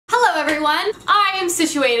everyone. I am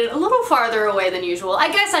situated a little farther away than usual.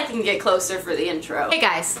 I guess I can get closer for the intro. Hey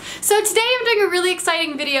guys, so today I'm doing a really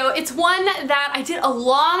exciting video. It's one that I did a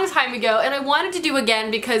long time ago and I wanted to do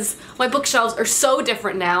again because my bookshelves are so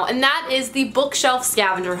different now, and that is the bookshelf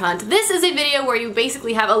scavenger hunt. This is a video where you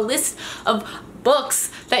basically have a list of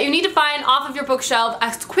books that you need to find off of your bookshelf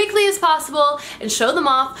as quickly as possible and show them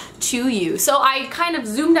off to you. So I kind of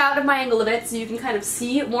zoomed out of my angle of it so you can kind of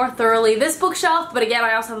see more thoroughly this bookshelf, but again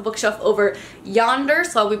I also have a bookshelf over yonder,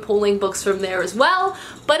 so I'll be pulling books from there as well.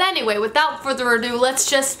 But anyway, without further ado, let's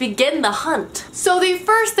just begin the hunt. So the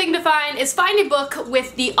first thing to find is find a book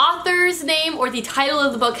with the author's name or the title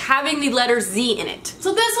of the book having the letter Z in it.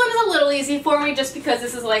 So this one is a little easy for me just because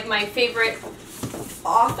this is like my favorite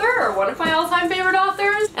author, or one of my all-time favorite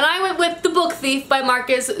authors, and I went with The Book Thief by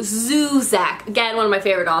Marcus Zusak. Again, one of my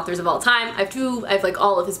favorite authors of all time. I have like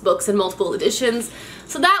all of his books in multiple editions,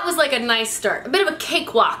 so that was like a nice start. A bit of a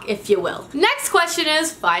cakewalk, if you will. Next question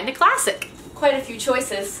is find a classic. Quite a few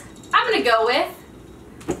choices. I'm gonna go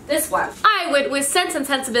with this one. I went with Sense and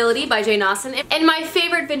Sensibility by Jane Austen and my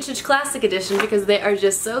favorite vintage classic edition because they are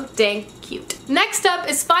just so dang cute. Next up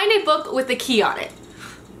is find a book with a key on it.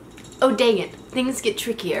 Oh dang it, things get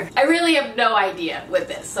trickier. I really have no idea with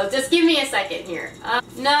this, so just give me a second here.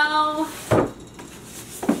 No.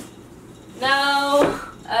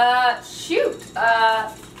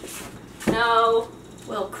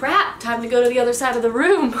 Well crap, time to go to the other side of the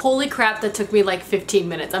room. Holy crap, that took me like 15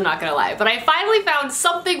 minutes, I'm not gonna lie. But I finally found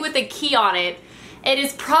something with a key on it. It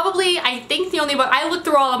is probably, I think, the only book. I looked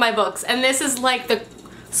through all of my books and this is like the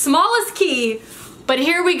smallest key, but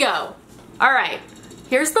here we go. Alright.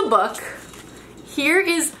 Here's the book. Here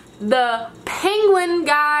is the penguin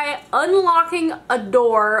guy unlocking a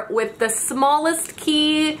door with the smallest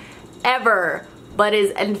key ever, but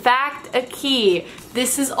is in fact a key.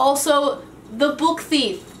 This is also The Book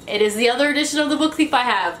Thief. It is the other edition of The Book Thief I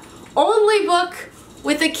have. Only book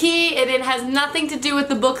with a key, and it has nothing to do with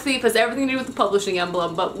The Book Thief, it has everything to do with the publishing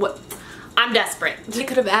emblem, but what? I'm desperate. They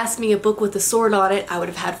could have asked me a book with a sword on it, I would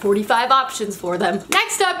have had 45 options for them.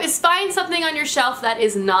 Next up is find something on your shelf that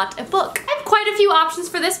is not a book. I have quite a few options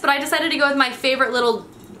for this, but I decided to go with my favorite little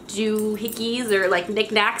doohickeys or like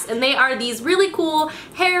knickknacks, and they are these really cool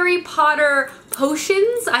Harry Potter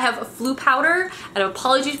potions. I have a Floo powder and a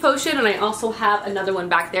Polyjuice potion, and I also have another one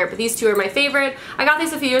back there, but these two are my favorite. I got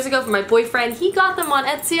these a few years ago from my boyfriend. He got them on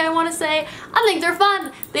Etsy, I want to say. I think they're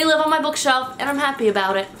fun. They live on my bookshelf and I'm happy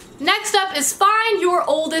about it. Next up is find your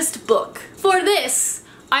oldest book. For this,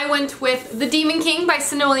 I went with The Demon King by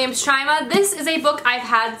Cinda Williams-Chima. This is a book I've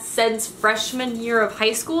had since freshman year of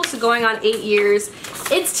high school, so going on 8 years.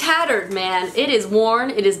 It's tattered, man. It is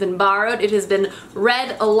worn, it has been borrowed, it has been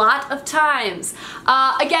read a lot of times.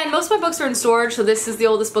 Again, most of my books are in storage, so this is the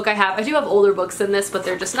oldest book I have. I do have older books than this, but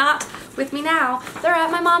they're just not with me now. They're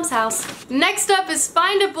at my mom's house. Next up is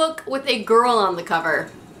find a book with a girl on the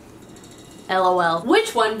cover. LOL.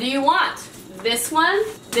 Which one do you want? This one,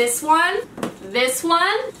 this one, this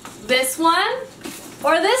one, this one,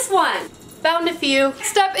 or this one? Found a few.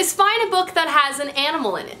 Next up is find a book that has an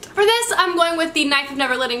animal in it. For this, I'm going with The Knife of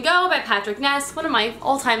Never Letting Go by Patrick Ness, one of my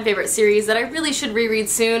all-time favorite series that I really should reread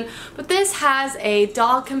soon. But this has a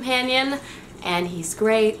dog companion, and he's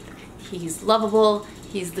great, he's lovable,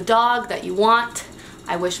 he's the dog that you want.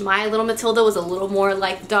 I wish my little Matilda was a little more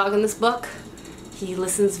like the dog in this book. He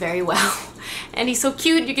listens very well. And he's so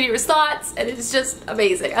cute, you can hear his thoughts, and it's just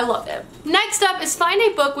amazing. I love him. Next up is find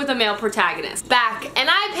a book with a male protagonist. Back, and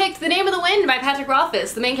I picked The Name of the Wind by Patrick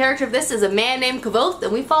Rothfuss. The main character of this is a man named Kvothe,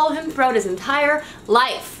 and we follow him throughout his entire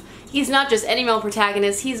life. He's not just any male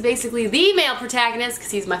protagonist, he's basically the male protagonist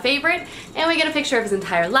because he's my favorite, and we get a picture of his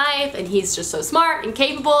entire life, and he's just so smart and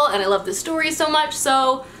capable, and I love this story so much,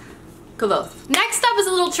 so Kvothe. Next up is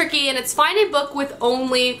a little tricky, and it's find a book with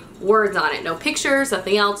only words on it. No pictures,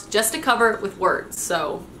 nothing else, just a cover with words.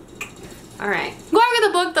 So, alright. I'm going with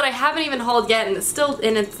a book that I haven't even hauled yet, and it's still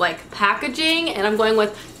in its like packaging, and I'm going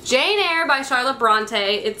with Jane Eyre by Charlotte Bronte.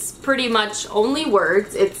 It's pretty much only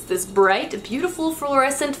words. It's this bright, beautiful,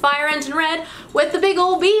 fluorescent fire engine red with the big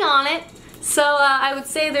old bee on it. So I would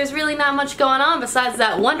say there's really not much going on besides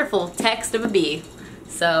that wonderful text of a bee.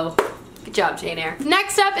 So, good job, Jane Eyre.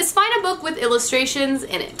 Next up is find a book with illustrations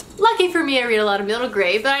in it. Lucky for me, I read a lot of middle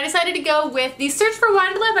grade, but I decided to go with The Search for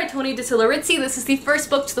Wandela by Toni Dotilla-Ritzy. This is the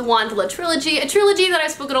first book to the Wandela trilogy, a trilogy that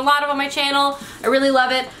I've spoken a lot of on my channel. I really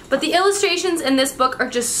love it, but the illustrations in this book are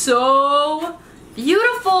just so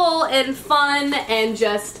beautiful and fun and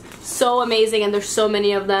just so amazing, and there's so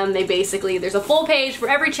many of them. There's a full page for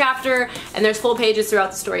every chapter, and there's full pages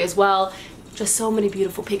throughout the story as well. Just so many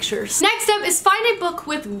beautiful pictures. Next up is find a book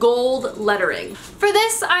with gold lettering. For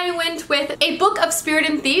this, I went with A Book of Spirit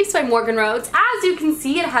and Thieves by Morgan Rhodes. As you can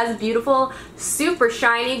see, it has beautiful, super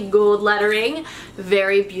shiny gold lettering.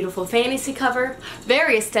 Very beautiful fantasy cover.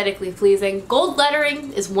 Very aesthetically pleasing. Gold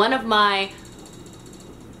lettering is one of my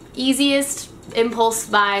easiest impulse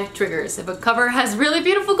buy triggers. If a cover has really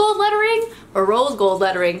beautiful gold lettering or rose gold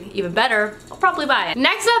lettering, even better, I'll probably buy it.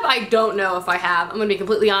 Next up, I don't know if I have. I'm gonna be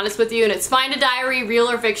completely honest with you, and it's Find a Diary, real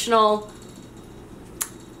or fictional.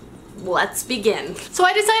 Let's begin. So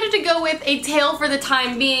I decided to go with A Tale for the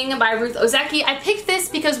Time Being by Ruth Ozeki. I picked this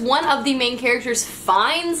because one of the main characters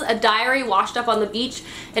finds a diary washed up on the beach,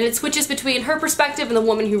 and it switches between her perspective and the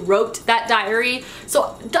woman who wrote that diary.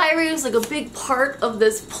 So diary is like a big part of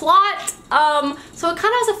this plot. So it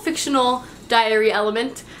kind of has a fictional diary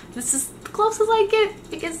element. This is the closest I get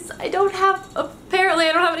because apparently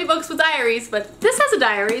I don't have any books with diaries, but this has a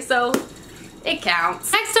diary, so it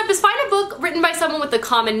counts. Next up is find a book written by someone with a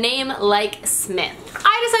common name like Smith.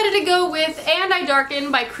 I decided to go with And I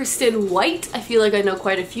Darken by Kristen White. I feel like I know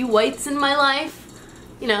quite a few Whites in my life.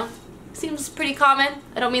 You know, seems pretty common.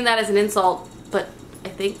 I don't mean that as an insult, but I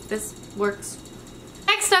think this works.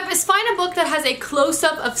 Next up is find a book that has a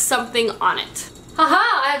close-up of something on it. Haha,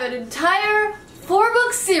 I have an entire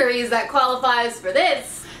 4-book series that qualifies for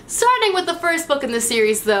this. Starting with the first book in the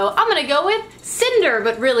series though, I'm gonna go with Cinder,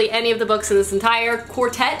 but really any of the books in this entire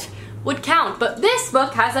quartet would count. But this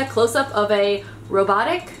book has a close-up of a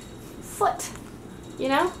robotic foot, you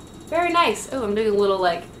know? Very nice. Oh, I'm doing a little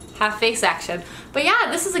like half face action. But yeah,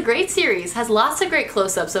 this is a great series, has lots of great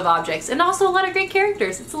close-ups of objects and also a lot of great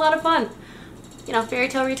characters. It's a lot of fun. You know, fairy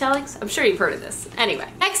tale retellings? I'm sure you've heard of this. Anyway,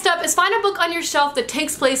 next up is find a book on your shelf that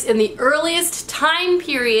takes place in the earliest time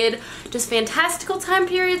period. Does fantastical time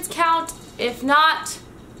periods count? If not,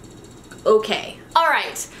 okay.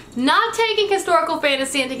 Alright, not taking historical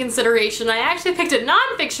fantasy into consideration, I actually picked a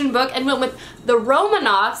non-fiction book and went with the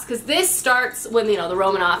Romanovs, because this starts when, you know, the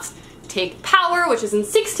Romanovs take power, which is in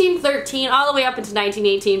 1613 all the way up into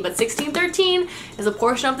 1918, but 1613 is a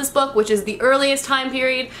portion of this book, which is the earliest time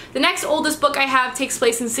period. The next oldest book I have takes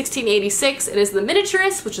place in 1686. It is The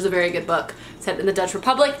Miniaturist, which is a very good book set in the Dutch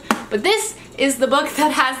Republic, but this is the book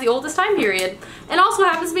that has the oldest time period and also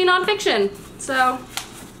happens to be nonfiction. So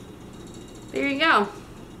there you go.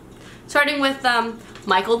 Starting with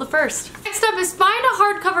Michael the First. Next up is find a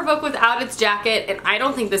hardcover book without its jacket, and I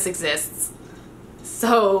don't think this exists.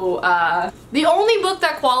 So, the only book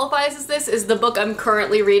that qualifies as this is the book I'm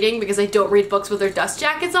currently reading because I don't read books with their dust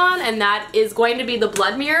jackets on, and that is going to be The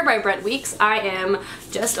Blood Mirror by Brent Weeks. I am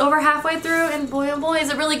just over halfway through, and boy oh boy is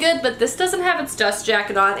it really good, but this doesn't have its dust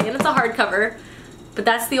jacket on, and it's a hardcover, but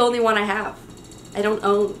that's the only one I have. I don't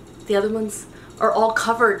own the other ones. Are all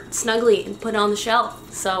covered snugly and put on the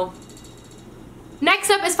shelf, so.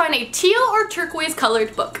 Next up is find a teal or turquoise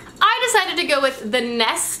colored book. I decided to go with The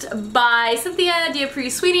Nest by Cynthia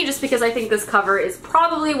D'Aprix Sweeney just because I think this cover is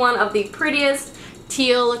probably one of the prettiest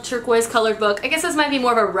teal turquoise colored book. I guess this might be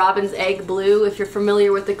more of a robin's egg blue if you're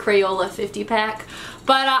familiar with the Crayola 50 pack.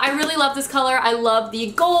 But I really love this color. I love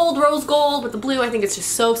the gold, rose gold with the blue. I think it's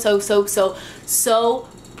just so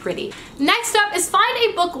pretty. Next up is find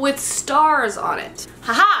a book with stars on it.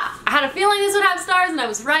 Haha! I had a feeling this would have stars and I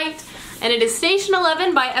was right. And it is Station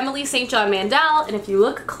 11 by Emily St. John Mandel, and if you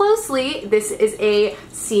look closely, this is a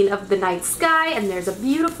scene of the night sky, and there's a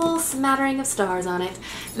beautiful smattering of stars on it.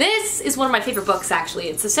 This is one of my favorite books, actually.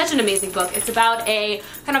 It's such an amazing book. It's about a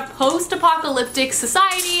kind of post-apocalyptic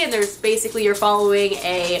society, and there's basically you're following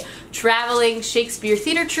a traveling Shakespeare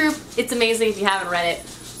theater troupe. It's amazing. If you haven't read it,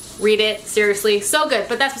 read it. Seriously, so good,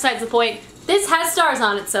 but that's besides the point. This has stars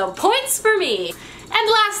on it, so points for me. And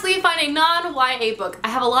lastly, find a non-YA book. I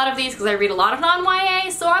have a lot of these because I read a lot of non-YA,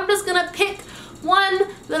 so I'm just gonna pick one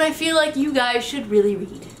that I feel like you guys should really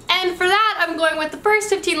read. And for that, I'm going with The First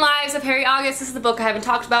 15 Lives of Harry August. This is the book I haven't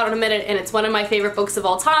talked about in a minute, and it's one of my favorite books of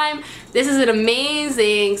all time. This is an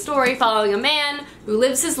amazing story following a man who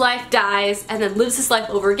lives his life, dies, and then lives his life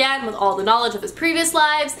over again with all the knowledge of his previous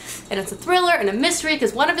lives. And it's a thriller and a mystery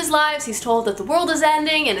because one of his lives, he's told that the world is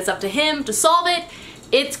ending and it's up to him to solve it.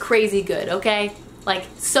 It's crazy good, okay? Like,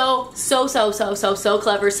 so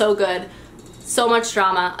clever, so good. So much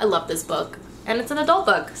drama. I love this book. And it's an adult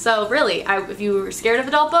book. So really, if you were scared of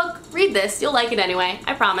adult book, read this. You'll like it anyway.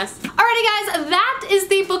 I promise. Alrighty guys, that is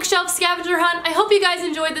the bookshelf scavenger hunt. I hope you guys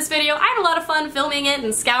enjoyed this video. I had a lot of fun filming it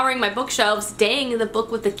and scouring my bookshelves. Dang, the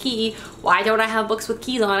book with the key. Why don't I have books with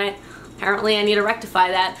keys on it? Apparently I need to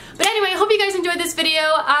rectify that. But anyway, I hope you guys enjoyed this video.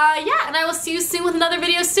 Yeah, and I will see you soon with another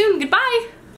video soon. Goodbye!